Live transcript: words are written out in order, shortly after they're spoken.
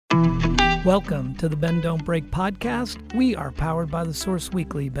Welcome to the Ben Don't Break podcast. We are powered by The Source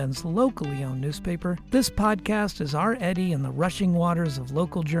Weekly, Ben's locally owned newspaper. This podcast is our eddy in the rushing waters of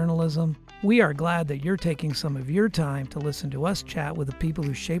local journalism. We are glad that you're taking some of your time to listen to us chat with the people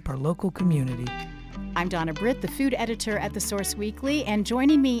who shape our local community. I'm Donna Britt, the food editor at The Source Weekly, and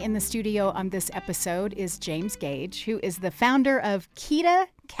joining me in the studio on this episode is James Gage, who is the founder of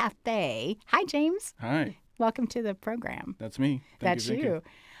Café. Hi, James. Hi. Welcome to the program. That's me. That's you.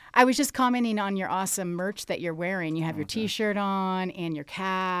 I was just commenting on your awesome merch that you're wearing. You have your T-shirt on and your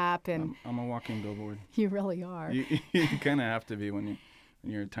cap, and I'm a walking billboard. You really are. You kind of have to be when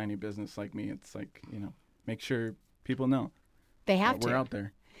you're a tiny business like me. It's like, make sure people know. They have to. We're out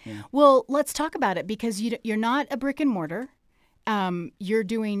there. Yeah. Well, let's talk about it because you're not a brick and mortar. You're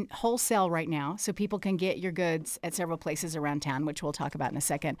doing wholesale right now, so people can get your goods at several places around town, which we'll talk about in a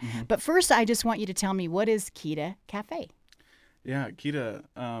second. Mm-hmm. But first, I just want you to tell me, what is Café? Yeah, Kita.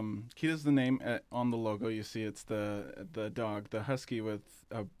 Kita's the name on the logo. You see, it's the dog, the husky with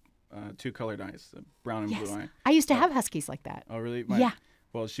two colored eyes, brown and blue eye. I used to have huskies like that. Oh, really? Yeah.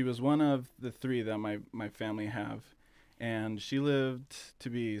 Well, she was one of the three that my family have, and she lived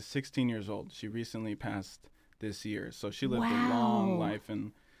to be 16 years old. She recently passed this year, so she lived a long life,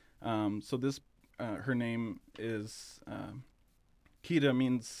 and so this her name is Kita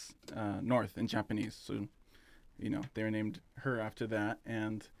means north in Japanese. So they were named her after that,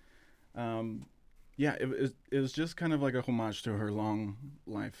 and it was just kind of like a homage to her long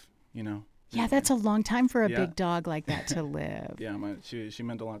life, Yeah, that's a long time for a big dog like that to live. Yeah, she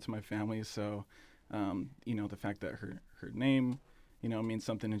meant a lot to my family, so the fact that her name, means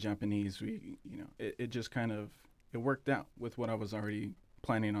something in Japanese, it just kind of it worked out with what I was already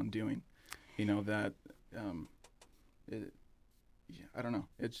planning on doing, that I don't know,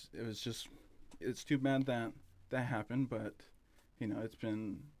 it's too bad that happened, but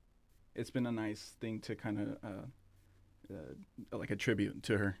it's been a nice thing to kind of like a tribute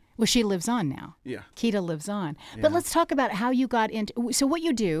to her. Well, she lives on now. Yeah. Kita lives on. Yeah. But let's talk about how you got into, so what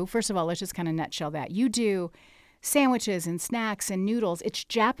you do, first of all, let's just kind of nutshell that. You do sandwiches and snacks and noodles. It's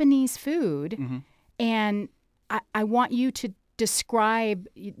Japanese food, mm-hmm. and I want you to describe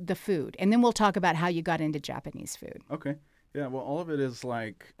the food, and then we'll talk about how you got into Japanese food. Okay. Yeah, well, all of it is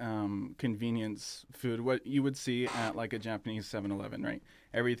like convenience food, what you would see at like a Japanese 7-Eleven, right?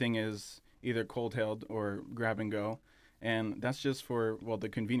 Everything is either cold-held or grab and go, and that's just for, the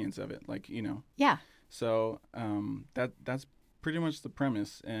convenience of it, Yeah. So that's pretty much the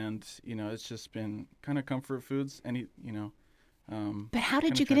premise, and, it's just been kind of comfort foods, and, But how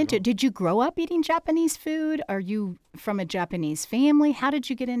did you get into it? Did you grow up eating Japanese food? Are you from a Japanese family? How did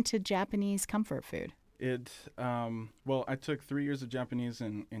you get into Japanese comfort food? I took 3 years of Japanese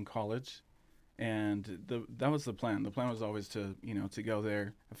in college, and that was the plan. The plan was always to go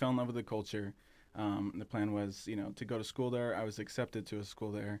there. I fell in love with the culture. The plan was, to go to school there. I was accepted to a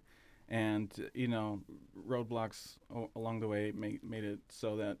school there, and, roadblocks along the way made it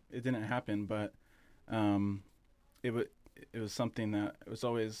so that it didn't happen, but it was something that was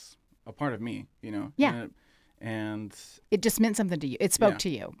always a part of me, Yeah. And it just meant something to you. It spoke to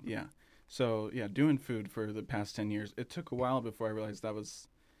you. Yeah. So, doing food for the past 10 years, it took a while before I realized that was,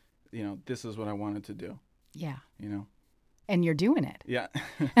 this is what I wanted to do. Yeah. And you're doing it. Yeah.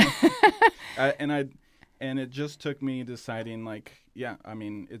 And it just took me deciding,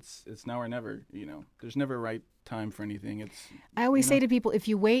 it's now or never, There's never a right time for anything. I always say to people, if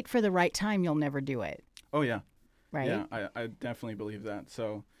you wait for the right time, you'll never do it. Oh, yeah. Right? Yeah, I definitely believe that.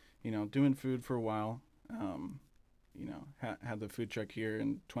 So, doing food for a while, had the food truck here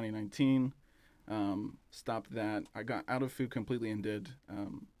in 2019, stopped that. I got out of food completely and did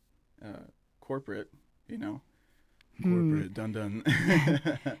corporate, corporate, done.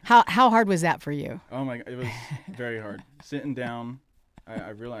 How hard was that for you? Oh my God, it was very hard. Sitting down, I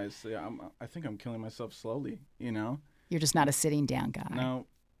realized, I think I'm killing myself slowly, You're just not a sitting down guy. No,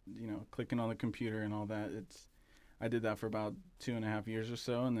 clicking on the computer and all that. I did that for about 2.5 years or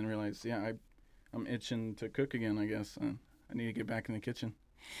so, and then realized, I'm itching to cook again, I guess. I need to get back in the kitchen.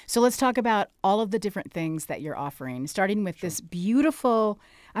 So let's talk about all of the different things that you're offering, starting with this beautiful,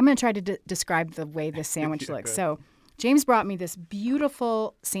 I'm going to try to describe the way this sandwich looks. So James brought me this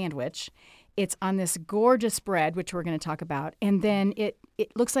beautiful sandwich. It's on this gorgeous bread, which we're going to talk about. And then it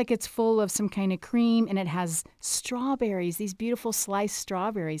looks like it's full of some kind of cream, and it has strawberries, these beautiful sliced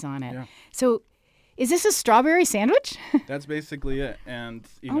strawberries on it. Yeah. So is this a strawberry sandwich? That's basically it. And,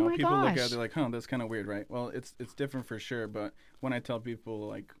 people look at it, they're like, that's kind of weird, right? Well, it's different for sure. But when I tell people,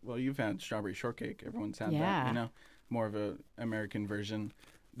 like, well, you've had strawberry shortcake. Everyone's had that, more of a American version.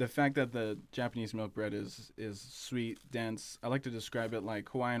 the fact that the Japanese milk bread is sweet, dense. I like to describe it like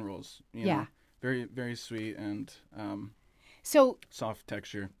Hawaiian rolls. You know? Very, very sweet and So soft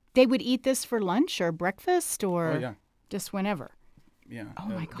texture. they would eat this for lunch or breakfast or Oh, yeah. just whenever. Yeah. Oh,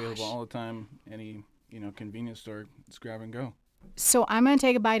 my Available gosh. all the time. Any, convenience store, it's grab and go. So I'm going to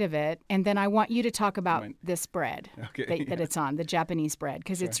take a bite of it, and then I want you to talk about Mine. this bread Okay. that it's on, the Japanese bread,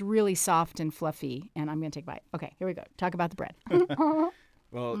 because Sure. it's really soft and fluffy, and I'm going to take a bite. Okay, here we go. Talk about the bread.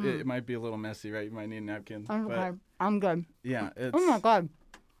 Well, it might be a little messy, right? You might need a napkin. Okay, But I'm good. yeah, it's Oh, my God.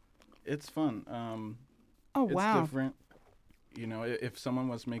 it's fun. Oh, It's wow. different. If someone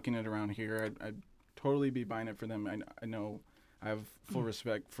was making it around here, I'd totally be buying it for them. I know I have full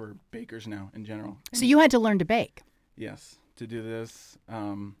respect for bakers now in general. So you had to learn to bake. Yes, to do this,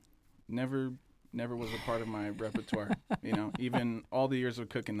 never was a part of my repertoire. Even all the years of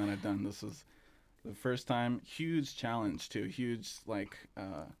cooking that I've done, this is the first time. Huge challenge too. Huge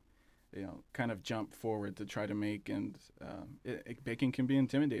kind of jump forward to try to make. And baking can be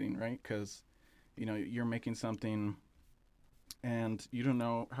intimidating, right? Because you're making something, and you don't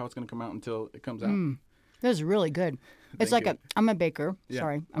know how it's going to come out until it comes out. This is really good. It's Thank like you. I'm a baker. Yeah.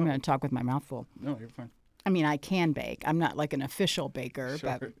 Sorry, I'm going to talk with my mouth full. No, you're fine. I mean, I can bake. I'm not like an official baker,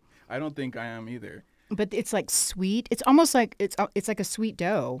 Sure. I don't think I am either. but it's like sweet. It's almost like it's like a sweet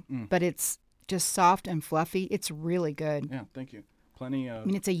dough, but it's just soft and fluffy. It's really good. Yeah, thank you. Plenty I of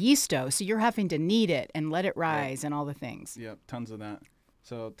mean, it's a yeast dough, so you're having to knead it and let it rise and all the things. tons of that.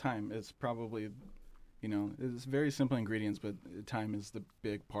 So time is probably, it's very simple ingredients, but time is the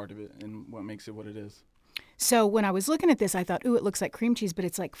big part of it and what makes it what it is. So when I was looking at this, I thought, ooh, it looks like cream cheese, but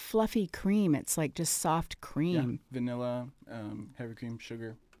it's like fluffy cream. It's like just soft Yeah, cream. vanilla, heavy cream,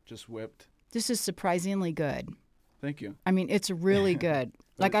 sugar, just whipped. This is surprisingly good. Thank you. I mean, it's really good.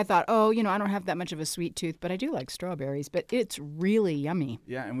 Like I thought, I don't have that much of a sweet tooth, but I do like strawberries, but it's really yummy.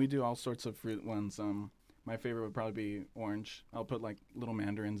 Yeah, and we do all sorts of fruit ones. My favorite would probably be orange. I'll put like little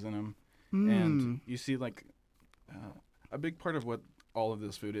mandarins in them. And you see like a big part of what all of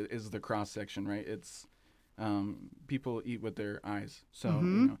this food is the cross section, right? It's people eat with their eyes.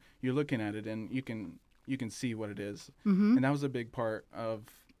 So, you're looking at it and you can see what it is. And that was a big part of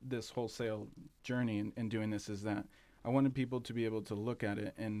this wholesale journey in doing this, is that I wanted people to be able to look at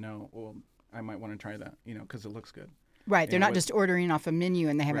it and know, well, I might want to try that, because it looks good. Right. They're And not what- just ordering off a menu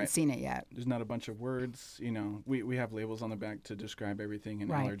and they haven't Right. seen it yet. There's not a bunch of words, we have labels on the back to describe everything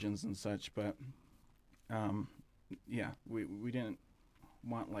and Right. allergens and such, but we didn't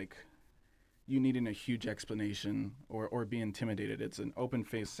want like you needing a huge explanation or be intimidated. It's an open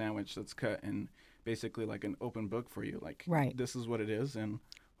faced sandwich that's cut and basically like an open book for you. Like, Right. this is what it is, and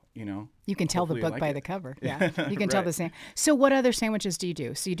You can tell the hopefully you book like by it. the cover. Yeah. You can tell Right. the same. So what other sandwiches do you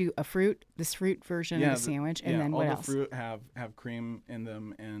do? So you do this fruit version of the sandwich, and then what all else? the fruit have cream in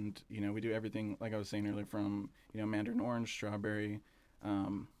them, and we do everything like I was saying earlier, from mandarin orange, strawberry.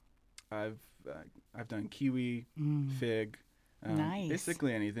 I've done kiwi, fig, Nice.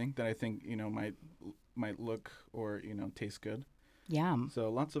 basically anything that I think might look or taste good. Yum. So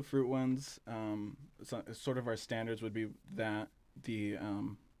lots of fruit ones. Sort of our standards would be that the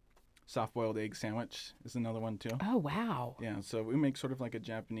soft-boiled egg sandwich is another one too. Oh, wow. Yeah, so we make sort of like a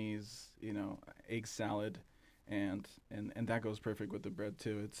Japanese, egg salad, and that goes perfect with the bread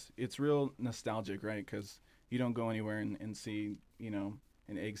too. It's real nostalgic, right? Because you don't go anywhere and see,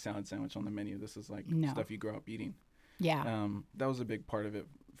 an egg salad sandwich on the menu. This is like No. stuff you grow up eating. Yeah. That was a big part of it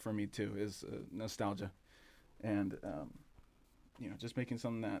for me too, is nostalgia, and just making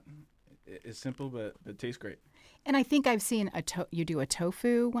something that is simple but tastes great. And I think I've seen you do a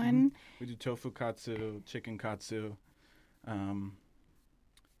tofu one. We do tofu katsu, chicken katsu, and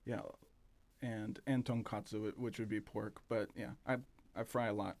tonkatsu, which would be pork. But yeah, I fry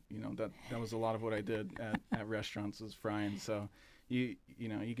a lot. That was a lot of what I did at restaurants, was frying. So you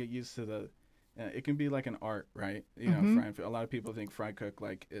get used to the. It can be like an art, right? Frying. A lot of people think fry cook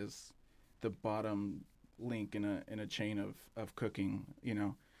like is the bottom link in a chain of cooking,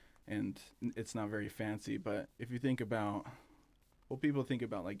 and it's not very fancy. But if you think about, people think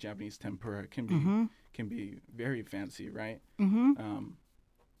about like Japanese tempura can be very fancy, right?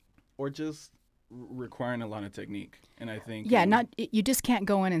 Or just requiring a lot of technique. And I think you just can't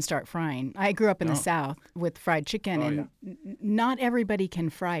go in and start frying. I grew up in the South with fried chicken, and not everybody can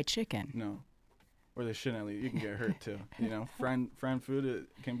fry chicken. No. Or they shouldn't. You can get hurt too. Frying food, it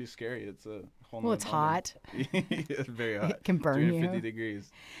can be scary. It's a whole. Well, it's hot. It's very hot. It can burn 350 you. degrees.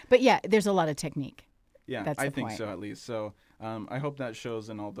 But yeah, there's a lot of technique. Yeah, That's I the think point. so at least. So I hope that shows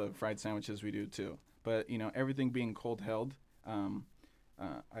in all the fried sandwiches we do too. But everything being cold held,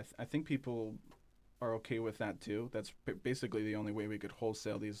 I think people are okay with that too. That's basically the only way we could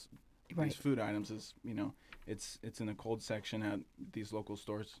wholesale these Right. food items is, it's in the cold section at these local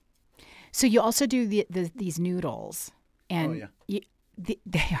stores. So you also do these noodles, Oh, and yeah.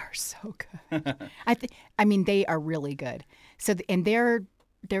 they are so good. I mean, they are really good. So and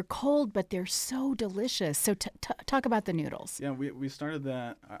they're cold, but they're so delicious. So talk about the noodles. Yeah, we started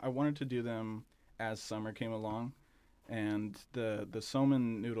that. I wanted to do them as summer came along, and the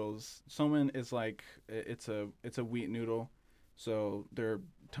somen noodles. Somen is like it's a wheat noodle, so there are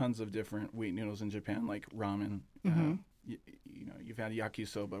tons of different wheat noodles in Japan, like ramen. Mm-hmm. You've had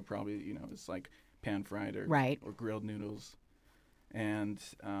yakisoba, probably. It's like pan fried Right. or grilled noodles, and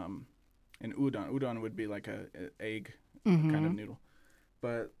udon. Udon would be like a egg kind of noodle.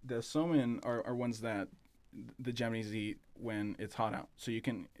 But the somen are ones that the Japanese eat when it's hot out. So you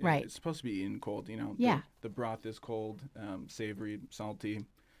can, Right. it's supposed to be eaten cold, Yeah. The broth is cold, savory, salty,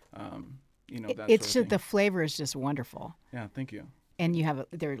 that It's sort of just the thing. flavor is just wonderful. Yeah, thank you. And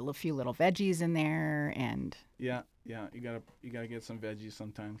there are a few little veggies in there, and Yeah, you gotta get some veggies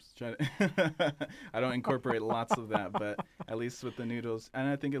sometimes. Try to I don't incorporate lots of that, but at least with the noodles, and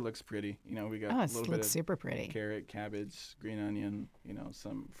I think it looks pretty. We got a it little bit looks of super pretty. carrot, cabbage, green onion,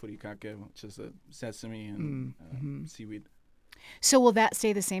 some furikake, which is a sesame and seaweed. So will that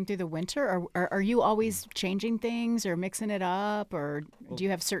stay the same through the winter, or are you always changing things or mixing it up, or do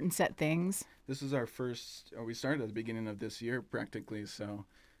you have certain set things? This is our first. We started at the beginning of this year practically, so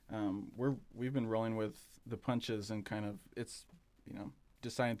we've been rolling with the punches and kind of it's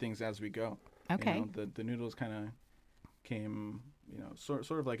deciding things as we go. Okay. The noodles kind of came sort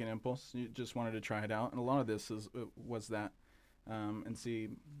of like an impulse. You just wanted to try it out, and a lot of this was that and see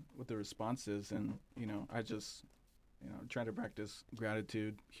what the response is, and I just try to practice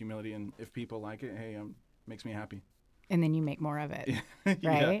gratitude, humility, and if people like it, hey, makes me happy. And then you make more of it,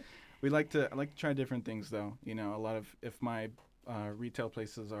 Yeah. right? I like to try different things though. A lot of if my retail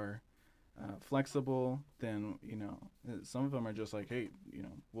places are flexible, then some of them are just like, hey,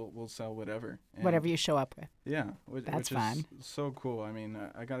 we'll sell whatever. And Whatever you show up with. Yeah, That's which fun. is so cool. I mean,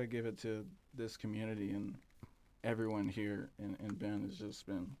 I got to give it to this community, and everyone here in Bend has just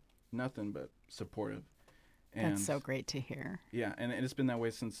been nothing but supportive. And That's so great to hear. yeah, and it's been that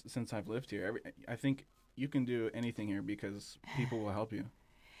way since I've lived here. I think you can do anything here because people will help you.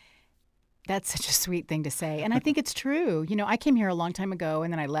 That's such a sweet thing to say. And I think it's true. I came here a long time ago,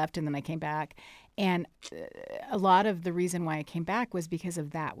 and then I left, and then I came back. And a lot of the reason why I came back was because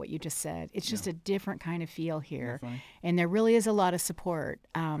of that, what you just said. It's just a different kind of feel here. Isn't that funny? And there really is a lot of support.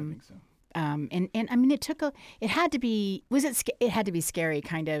 I think so. And I mean, it had to be scary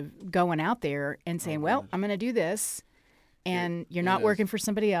kind of going out there and saying, well, gosh. I'm going to do this. And you're it not is. working for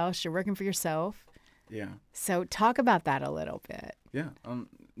somebody else. You're working for yourself. Yeah. So talk about that a little bit. Yeah,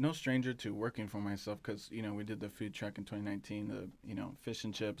 no stranger to working for myself because we did the food truck in 2019, the fish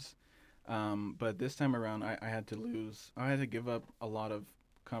and chips, but this time around I had to give up a lot of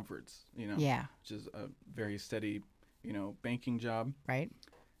comforts, Yeah. which is a very steady, banking job, Right.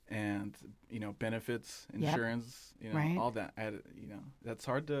 and benefits, Yep. insurance, Right. all that. That's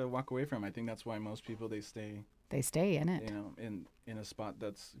hard to walk away from. I think that's why most people they stay, in it. in a spot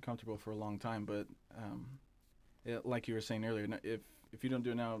that's comfortable for a long time, but. Like you were saying earlier, if you don't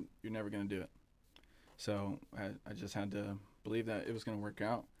do it now, you're never going to do it. So I just had to believe that it was going to work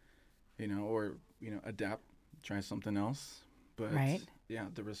out, or adapt, try something else. But Right. yeah,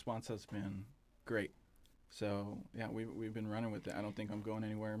 the response has been great. So yeah, we've been running with it. I don't think I'm going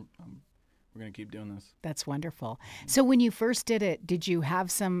anywhere. We're going to keep doing this. That's wonderful. So when you first did it, did you have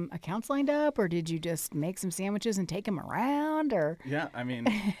some accounts lined up, or did you just make some sandwiches and take them around, or? Yeah, I mean,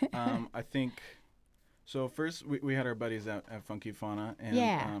 I think. So first, we had our buddies at Funky Fauna, and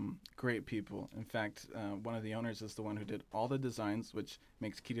Yeah. great people. In fact, one of the owners is the one who did all the designs, which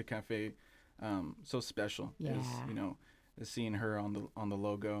makes Kita Café so special. Yeah. Is seeing her on the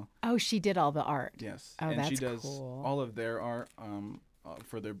logo. Oh, she did all the art. Yes, Oh, and she that's does cool. all of their art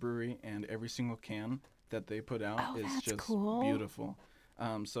for their brewery, and every single can that they put out Oh, is that's just cool. beautiful.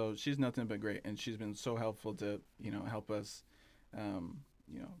 So she's nothing but great, and she's been so helpful to help us,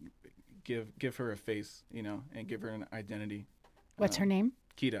 give her a face, and give her an identity. What's her name?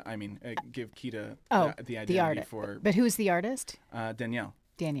 Kita. I mean, give Kita Oh, the the identity artist. for But who's the artist? Danielle.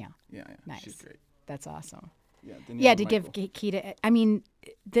 Danielle. Yeah, Nice. she's great. That's awesome. Yeah, Yeah, Danielle to and give Michael. Kita. I mean,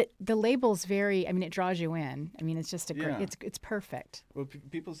 the label's very. I mean, it draws you in. I mean, it's just a great. Yeah. It's perfect. Well,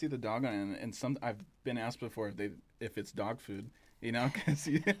 people see the dog on it, and some I've been asked before if it's dog food, 'cause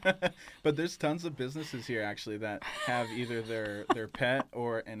but there's tons of businesses here actually that have either their pet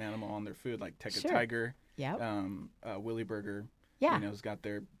or an animal on their food, like Tekka Sure. Tiger, Yep. Willy Burger, Yeah. You know, it's got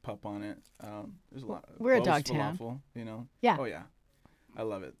their pup on it. There's a lot. We're a Bo's dog town. falafel, you know. Yeah. Oh yeah, I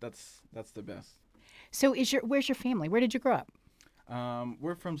love it. That's the best. So where's your family? Where did you grow up?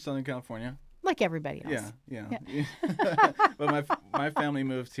 We're from Southern California. Like everybody else. Yeah. But my family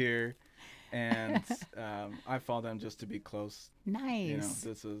moved here, and I followed them just to be close. Nice. You know,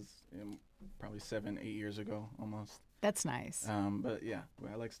 this is probably 7-8 years ago almost. That's nice. But yeah,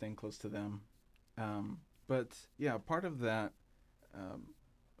 I like staying close to them. But yeah, part of that,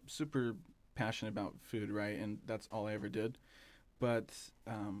 super passionate about food, right? And that's all I ever did. But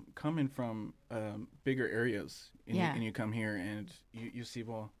coming from bigger areas, and you come here and you see,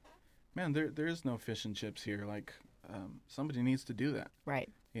 well, man, there is no fish and chips here. Like, somebody needs to do that. Right.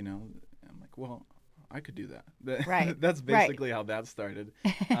 You know, I'm like, well, I could do that. Right. That's basically how that started.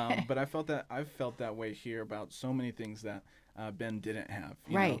 But I've felt that way here about so many things that Ben didn't have.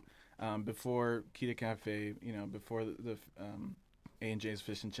 You know? Before Kita Café, you know, before the A&J's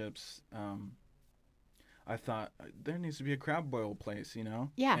Fish and Chips, I thought there needs to be a crab boil place, you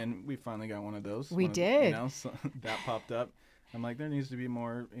know? Yeah. And we finally got one of those. We did. You know, so that popped up. I'm like, there needs to be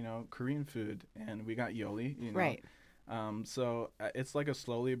more, you know, Korean food. And we got Yoli, you know? Right. So it's like a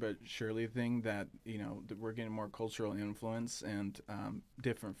slowly but surely thing that, you know, that we're getting more cultural influence and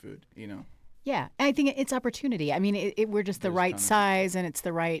different food, you know? Yeah. And I think it's opportunity. I mean, we're just the There's right ton of- size and it's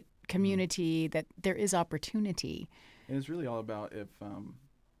the right community that there is opportunity. And it's really all about if,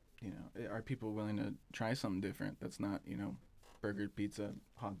 you know, are people willing to try something different that's not, you know, burger, pizza,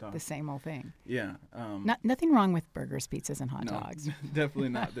 hot dog. The same old thing. Yeah. Nothing wrong with burgers, pizzas, and hot No, dogs. definitely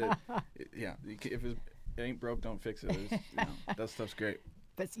not. Yeah, if it ain't broke, don't fix it. You know, that stuff's great.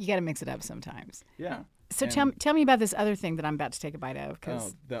 But you got to mix it up sometimes. Yeah. So And- tell me about this other thing that I'm about to take a bite of.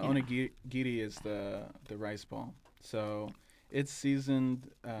 Cause, the you know. onigiri is the rice ball. So it's seasoned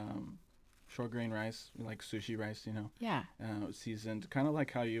short grain rice, like sushi rice, you know. Yeah. Seasoned kind of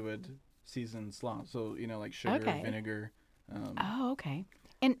like how you would season slaw. So, you know, like sugar, Okay. vinegar. Oh, okay.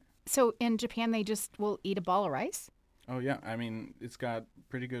 And so in Japan, they just will eat a ball of rice? Oh, yeah. I mean, it's got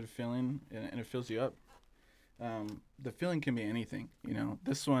pretty good filling, and it fills you up. The filling can be anything, you know.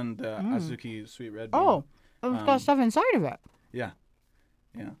 This one, the Azuki sweet red bean. Oh, it's got stuff inside of it. Yeah.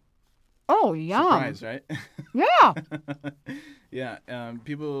 Oh, yum. Surprise, right? Yeah. Yeah.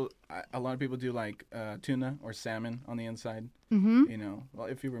 A lot of people do like tuna or salmon on the inside. Mm-hmm. You know, well,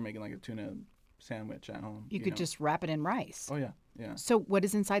 if you were making like a tuna sandwich at home, You could know. just wrap it in rice. Oh, yeah. So what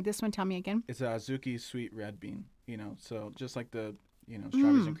is inside this one? Tell me again. It's a Azuki sweet red bean, you know, so just like the, you know,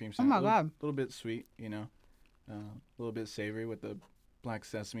 strawberries and cream Oh my salad. God. A little bit sweet, you know, a little bit savory with the black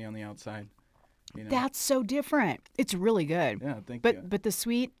sesame on the outside. You know. That's so different. It's really good. Yeah, thank you. But the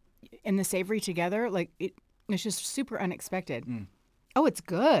sweet and the savory together, like it's just super unexpected. Oh, it's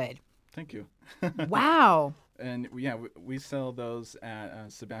good. Thank you. Wow. And yeah, we sell those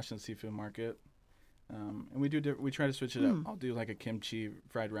at Sebastian's Seafood Market. And we try to switch it up. I'll do like a kimchi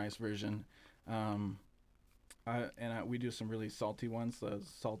fried rice version. We do some really salty ones.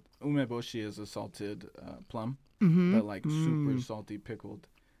 Umeboshi is a salted plum, but like super salty pickled.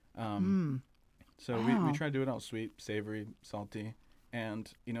 So Wow. we try to do it all sweet, savory, salty,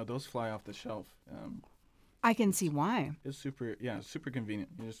 and you know those fly off the shelf. I can see why. It's super convenient.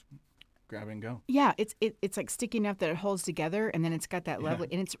 You just grab it and go. Yeah, it's like sticky enough that it holds together, and then it's got that lovely,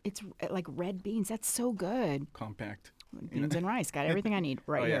 and it's like red beans. That's so good. Compact. Beans and rice, got everything I need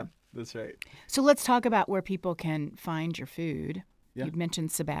right here. Yeah, that's right. So let's talk about where people can find your food. Yeah. You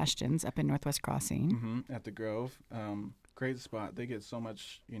mentioned Sebastian's up in Northwest Crossing. At the Grove, great spot. They get so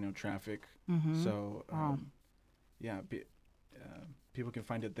much, you know, traffic. So, people can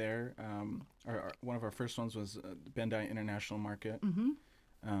find it there. One of our first ones was Bendai International Market,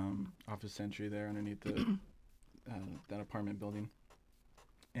 off of Century there underneath the that apartment building,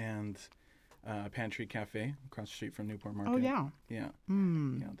 and Pantry Café across the street from Newport Market. Oh yeah. Yeah.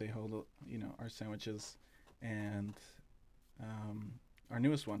 You know, they hold, you know, our sandwiches, and our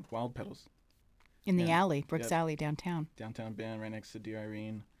newest one, Wild Petals. In the Yeah. alley, Brooks Yep. Alley downtown. Downtown Bend, right next to Dear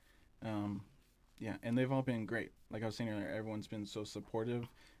Irene. Yeah, and they've all been great. Like I was saying earlier, everyone's been so supportive.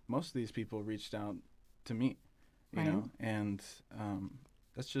 Most of these people reached out to me, you know, and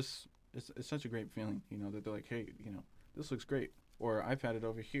that's just it's such a great feeling, you know, that they're like, hey, you know, this looks great, or I've had it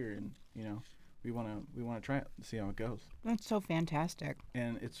over here, and you know, we wanna try it and see how it goes. That's so fantastic.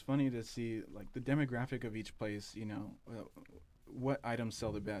 And it's funny to see like the demographic of each place, you know, what items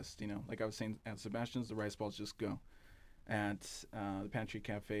sell the best, you know. Like I was saying, at Sebastian's, the rice balls just go. At the Pantry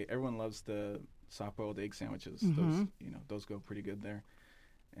Cafe, everyone loves the soft-boiled egg sandwiches. Those, you know, those go pretty good there.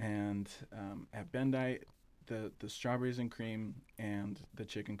 And at Bendai, the strawberries and cream and the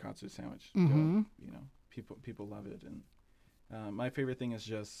chicken katsu sandwich go, you know, people love it. And My favorite thing is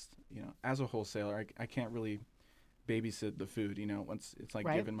just, as a wholesaler, I can't really babysit the food. Once it's like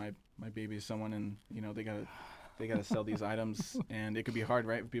Right. giving my baby to someone, and they gotta sell these items, and it could be hard,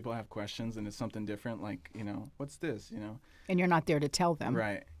 right? If people have questions and it's something different, like, what's this? And you're not there to tell them.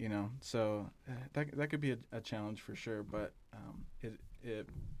 Right. So that could be a challenge for sure. But it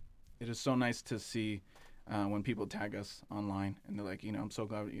is so nice to see when people tag us online and they're like, I'm so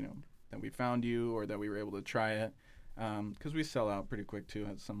glad that we found you, or that we were able to try it, because we sell out pretty quick too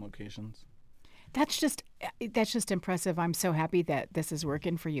at some locations. That's just impressive. I'm so happy that this is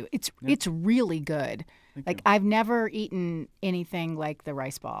working for you. It's really good. Thank you. I've never eaten anything like the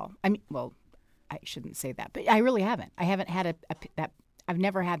rice ball. I mean, well, I shouldn't say that, but I really haven't. I haven't had that. I've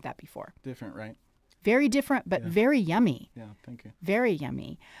never had that before. Different, right? Very different, but very yummy. Yeah, thank you. Very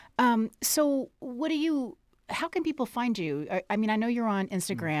yummy. So how can people find you? I mean, I know you're on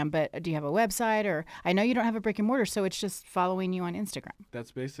Instagram, but do you have a website? Or I know you don't have a brick and mortar, so it's just following you on Instagram.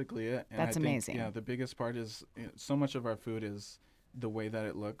 That's basically it. And That's I think, amazing. Yeah, the biggest part is so much of our food is the way that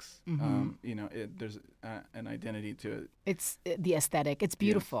it looks. There's an identity to it. It's the aesthetic. It's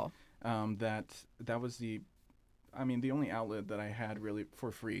beautiful. That was the only outlet that I had really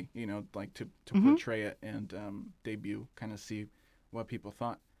for free, like to portray it and debut, kind of see what people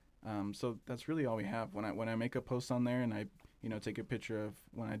thought. So that's really all we have. When I make a post on there and I, take a picture of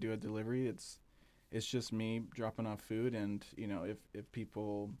when I do a delivery, it's just me dropping off food, and if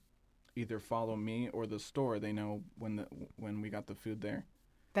people either follow me or the store, they know when we got the food there.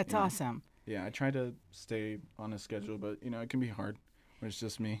 That's awesome. Yeah, I try to stay on a schedule, but it can be hard when it's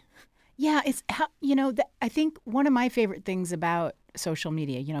just me. Yeah, it's how I think one of my favorite things about social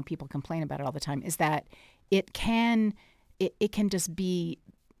media, people complain about it all the time, is that it can just be,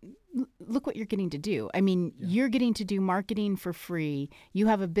 look what you're getting to do. I mean, you're getting to do marketing for free. You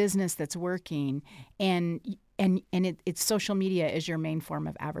have a business that's working, and it's social media is your main form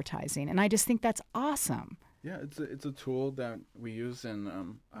of advertising, and I just think that's awesome. Yeah, it's a tool that we use,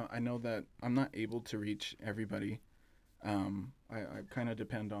 and I know that I'm not able to reach everybody. I kind of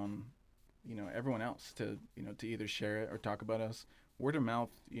depend on everyone else to either share it or talk about us. Word of mouth,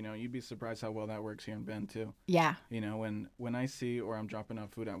 you'd be surprised how well that works here in Bend too. Yeah. When I see, or I'm dropping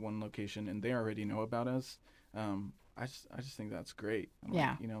off food at one location and they already know about us, I just think that's great.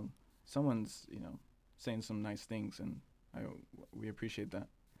 Yeah. Like, someone's saying some nice things, and we appreciate that.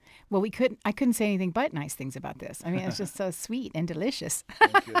 Well, I couldn't say anything but nice things about this. I mean, it's just so sweet and delicious.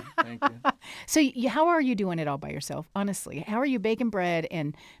 Thank you. Thank you. So how are you doing it all by yourself, honestly? How are you baking bread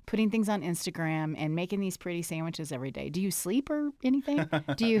and putting things on Instagram and making these pretty sandwiches every day? Do you sleep or anything?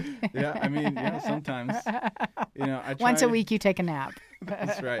 Do you? Yeah, sometimes. I try. Once a week you take a nap.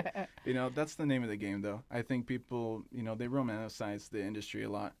 That's right. That's the name of the game, though. I think people, they romanticize the industry a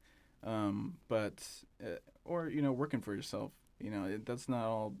lot. But working for yourself. That's not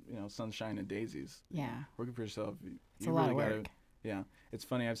all, sunshine and daisies. Yeah. Working for yourself. It's a lot of work. Yeah. It's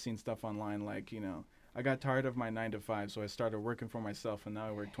funny. I've seen stuff online like, I got tired of my 9 to 5, so I started working for myself, and now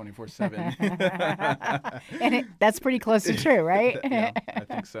I work 24/7. And that's pretty close to true, right? Yeah, I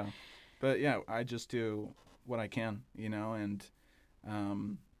think so. But yeah, I just do what I can, and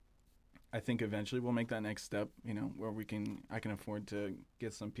I think eventually we'll make that next step, where I can afford to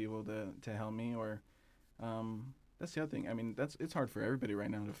get some people to help me, or that's the other thing. I mean, it's hard for everybody right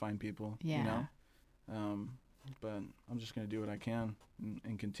now to find people. Yeah. But I'm just gonna do what I can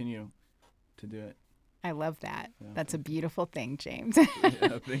and continue to do it. I love that. Yeah, that's a beautiful thing, James.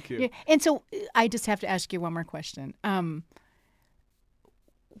 Yeah, thank you. Yeah. And so I just have to ask you one more question.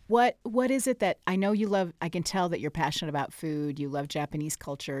 What is it that I know you love? I can tell that you're passionate about food. You love Japanese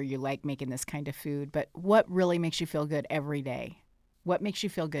culture. You like making this kind of food. But what really makes you feel good every day? What makes you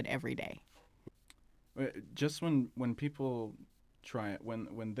feel good every day? Just when people try it,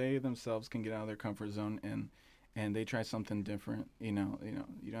 when they themselves can get out of their comfort zone and they try something different, you don't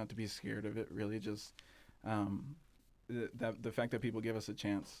have to be scared of it. Really, just the fact that people give us a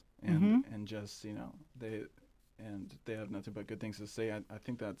chance and just they have nothing but good things to say. I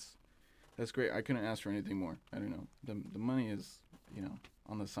think that's great. I couldn't ask for anything more. I don't know. The money is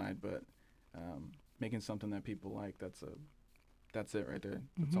on the side, but making something that people like, that's it right there.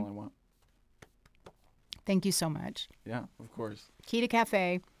 That's all I want. Thank you so much. Yeah, of course. Kita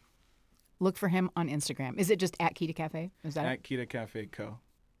Café. Look for him on Instagram. Is it just at Kita Café? Is that At Kita Café Co.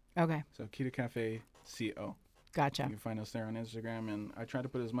 Okay. So Kita Café CO. Gotcha. You can find us there on Instagram, and I try to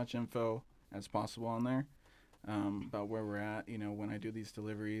put as much info as possible on there about where we're at, when I do these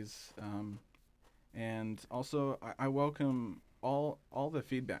deliveries. And also, I welcome all the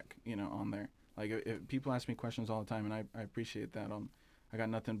feedback, on there. Like, if people ask me questions all the time, and I appreciate that. I got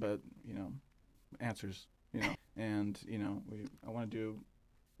nothing but, answers And I want to do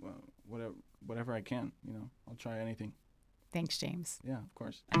whatever I can. I'll try anything. Thanks, James. Yeah, of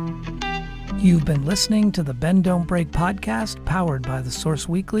course. You've been listening to the Bend Don't Break podcast, powered by The Source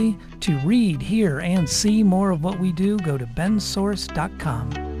Weekly. To read, hear, and see more of what we do, go to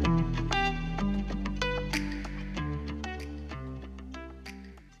bensource.com.